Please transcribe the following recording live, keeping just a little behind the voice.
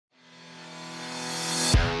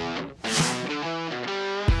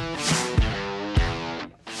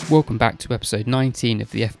Welcome back to episode 19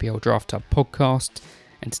 of the FPL Draft Hub podcast,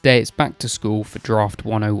 and today it's back to school for Draft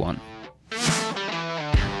 101.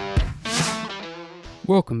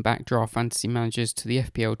 Welcome back, Draft Fantasy Managers, to the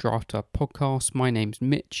FPL Draft Hub podcast. My name's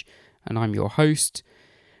Mitch, and I'm your host.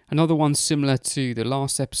 Another one similar to the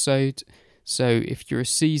last episode, so if you're a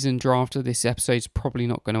seasoned drafter, this episode's probably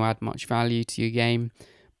not going to add much value to your game,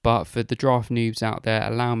 but for the draft noobs out there,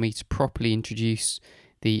 allow me to properly introduce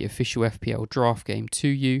the official FPL draft game to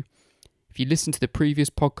you. If you listened to the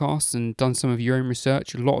previous podcasts and done some of your own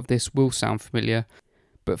research, a lot of this will sound familiar,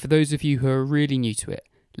 but for those of you who are really new to it,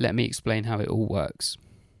 let me explain how it all works.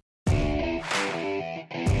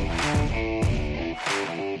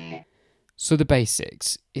 So the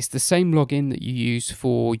basics, it's the same login that you use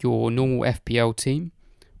for your normal FPL team.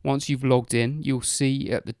 Once you've logged in, you'll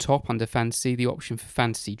see at the top under Fantasy the option for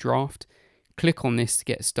Fantasy Draft. Click on this to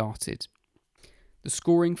get started. The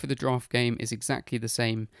scoring for the draft game is exactly the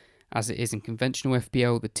same as it is in conventional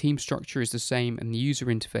FPL, the team structure is the same, and the user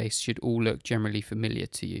interface should all look generally familiar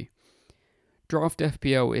to you. Draft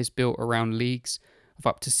FPL is built around leagues of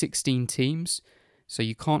up to 16 teams, so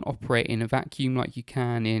you can't operate in a vacuum like you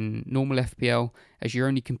can in normal FPL, as you're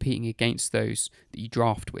only competing against those that you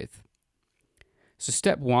draft with. So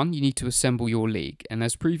step 1, you need to assemble your league, and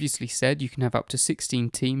as previously said, you can have up to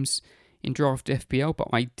 16 teams in Draft FPL,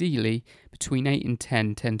 but ideally between 8 and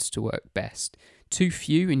 10 tends to work best. Too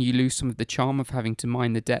few and you lose some of the charm of having to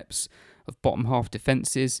mine the depths of bottom half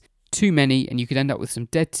defences. Too many and you could end up with some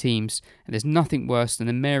dead teams, and there's nothing worse than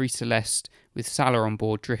a Mary Celeste with Salah on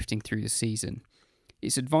board drifting through the season.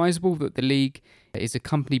 It's advisable that the league is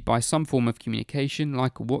accompanied by some form of communication,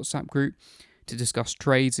 like a WhatsApp group, to discuss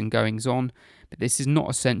trades and goings on, but this is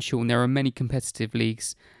not essential, and there are many competitive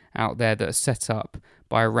leagues out there that are set up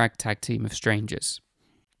by a ragtag team of strangers.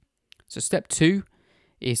 So step 2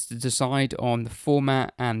 is to decide on the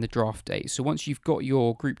format and the draft date. So once you've got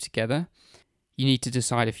your group together, you need to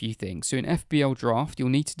decide a few things. So in FPL draft, you'll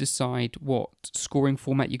need to decide what scoring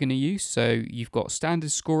format you're going to use. So you've got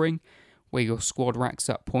standard scoring, where your squad racks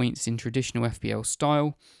up points in traditional FPL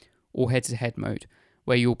style, or head-to-head mode,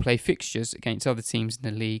 where you'll play fixtures against other teams in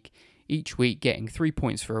the league, each week getting 3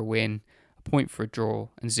 points for a win, a point for a draw,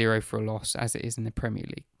 and 0 for a loss, as it is in the Premier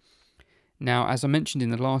League. Now, as I mentioned in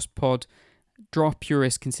the last pod, draft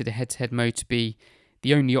purists consider head-to-head mode to be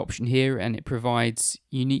the only option here, and it provides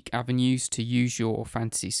unique avenues to use your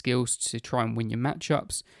fantasy skills to try and win your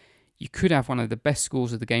matchups. You could have one of the best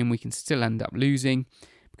scores of the game week and still end up losing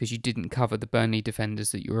because you didn't cover the Burnley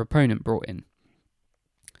defenders that your opponent brought in.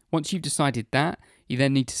 Once you've decided that, you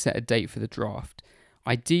then need to set a date for the draft.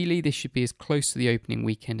 Ideally, this should be as close to the opening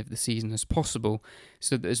weekend of the season as possible,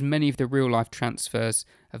 so that as many of the real-life transfers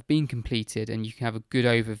have been completed and you can have a good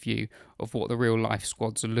overview of what the real-life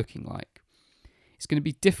squads are looking like. It's going to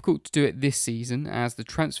be difficult to do it this season, as the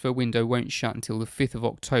transfer window won't shut until the 5th of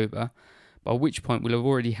October, by which point we'll have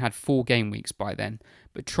already had 4 game weeks by then,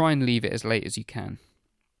 but try and leave it as late as you can.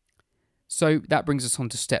 So that brings us on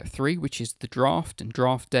to step 3, which is the draft and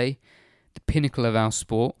draft day, the pinnacle of our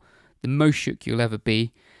sport, the most shook you'll ever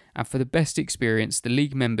be, and for the best experience, the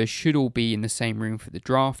league members should all be in the same room for the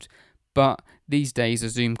draft, but these days a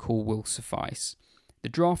Zoom call will suffice. The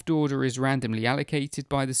draft order is randomly allocated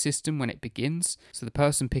by the system when it begins, so the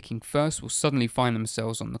person picking first will suddenly find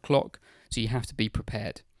themselves on the clock, so you have to be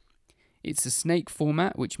prepared. It's a snake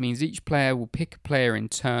format, which means each player will pick a player in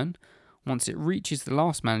turn. Once it reaches the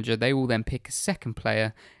last manager, they will then pick a second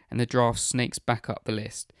player, and the draft snakes back up the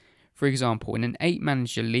list. For example, in an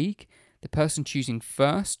 8-manager league, the person choosing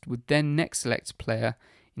first would then next select a player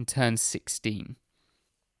in turn 16.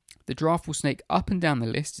 The draft will snake up and down the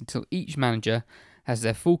list until each manager has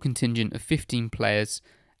their full contingent of 15 players,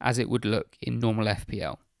 as it would look in normal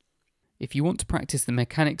FPL. If you want to practice the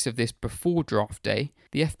mechanics of this before draft day,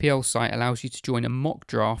 the FPL site allows you to join a mock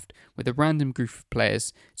draft with a random group of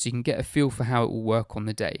players so you can get a feel for how it will work on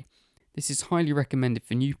the day. This is highly recommended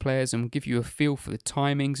for new players and will give you a feel for the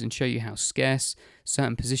timings and show you how scarce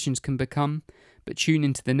certain positions can become, but tune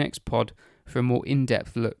into the next pod for a more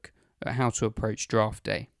in-depth look at how to approach draft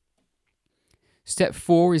day. Step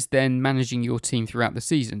 4 is then managing your team throughout the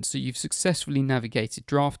season. So you've successfully navigated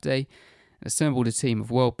draft day and assembled a team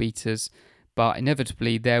of world beaters, but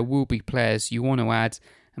inevitably there will be players you want to add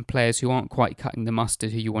and players who aren't quite cutting the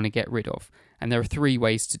mustard who you want to get rid of. And there are 3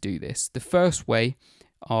 ways to do this. The first way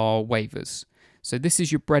are waivers. So this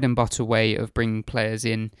is your bread and butter way of bringing players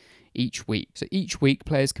in each week. So each week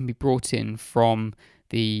players can be brought in from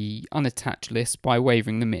the unattached list by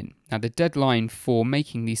waivering them in. Now the deadline for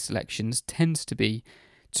making these selections tends to be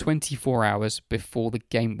 24 hours before the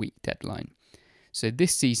game week deadline. So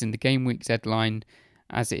this season the game week deadline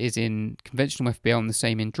as it is in conventional FPL and the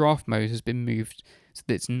same in draft mode, has been moved so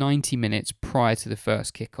that it's 90 minutes prior to the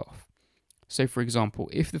first kickoff. So for example,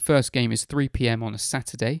 if the first game is 3 p.m. on a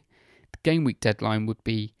Saturday, the game week deadline would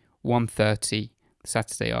be 1:30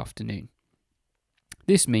 Saturday afternoon.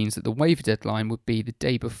 This means that the waiver deadline would be the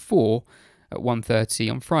day before at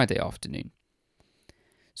 1:30 on Friday afternoon.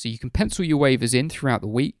 So you can pencil your waivers in throughout the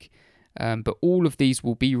week, but all of these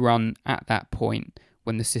will be run at that point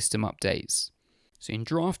when the system updates. So in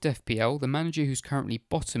Draft FPL, the manager who's currently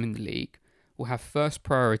bottom in the league will have first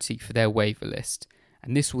priority for their waiver list,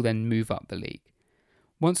 and this will then move up the league.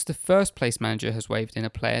 Once the first place manager has waived in a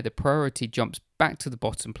player, the priority jumps back to the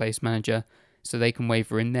bottom place manager so they can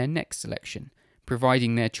waiver in their next selection,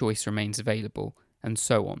 providing their choice remains available, and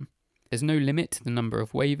so on. There's no limit to the number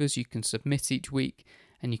of waivers you can submit each week,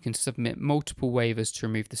 and you can submit multiple waivers to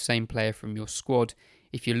remove the same player from your squad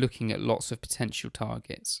if you're looking at lots of potential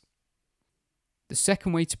targets. The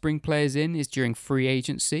second way to bring players in is during free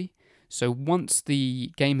agency. So once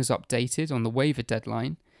the game is updated on the waiver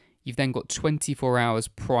deadline, you've then got 24 hours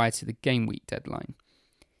prior to the game week deadline.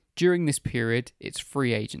 During this period, it's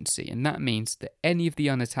free agency, and that means that any of the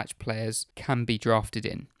unattached players can be drafted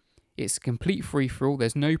in. It's a complete free-for-all,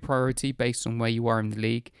 there's no priority based on where you are in the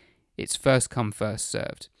league, it's first come, first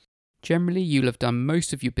served. Generally, you'll have done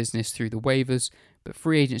most of your business through the waivers, but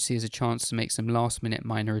free agency is a chance to make some last-minute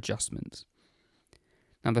minor adjustments.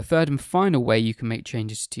 Now, the third and final way you can make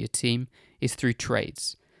changes to your team is through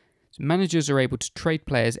trades. So managers are able to trade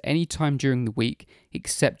players any time during the week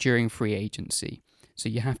except during free agency, so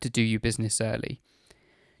you have to do your business early.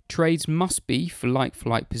 Trades must be for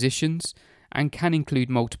like positions and can include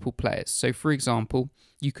multiple players. So for example,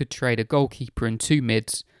 you could trade a goalkeeper and 2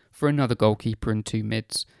 mids for another goalkeeper and 2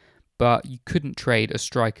 mids, but you couldn't trade a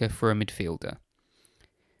striker for a midfielder.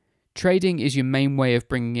 Trading is your main way of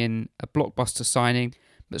bringing in a blockbuster signing,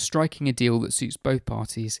 but striking a deal that suits both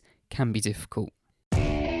parties can be difficult.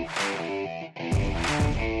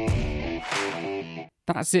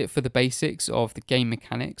 That's it for the basics of the game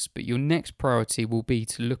mechanics, but your next priority will be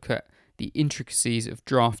to look at the intricacies of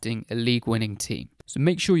drafting a league-winning team. So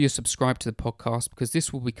make sure you're subscribed to the podcast because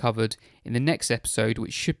this will be covered in the next episode,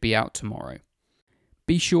 which should be out tomorrow.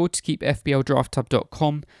 Be sure to keep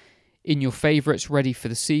FPLDraftHub.com in your favourites ready for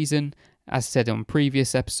the season. As said on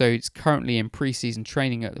previous episodes, currently in pre-season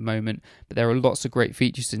training at the moment, but there are lots of great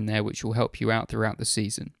features in there which will help you out throughout the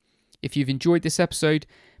season. If you've enjoyed this episode,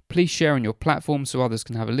 please share on your platform so others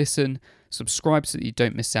can have a listen, subscribe so that you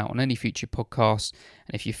don't miss out on any future podcasts,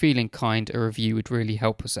 and if you're feeling kind, a review would really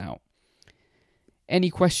help us out. Any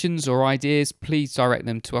questions or ideas, please direct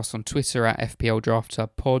them to us on Twitter at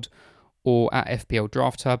FPLDraftHubPod or at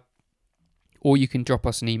FPLDraftHub, or you can drop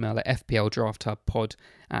us an email at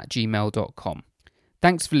fpldrafthubpod@gmail.com.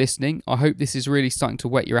 Thanks for listening. I hope this is really starting to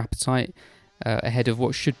whet your appetite ahead of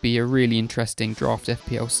what should be a really interesting draft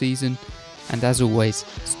FPL season. And as always,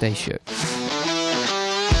 stay shook.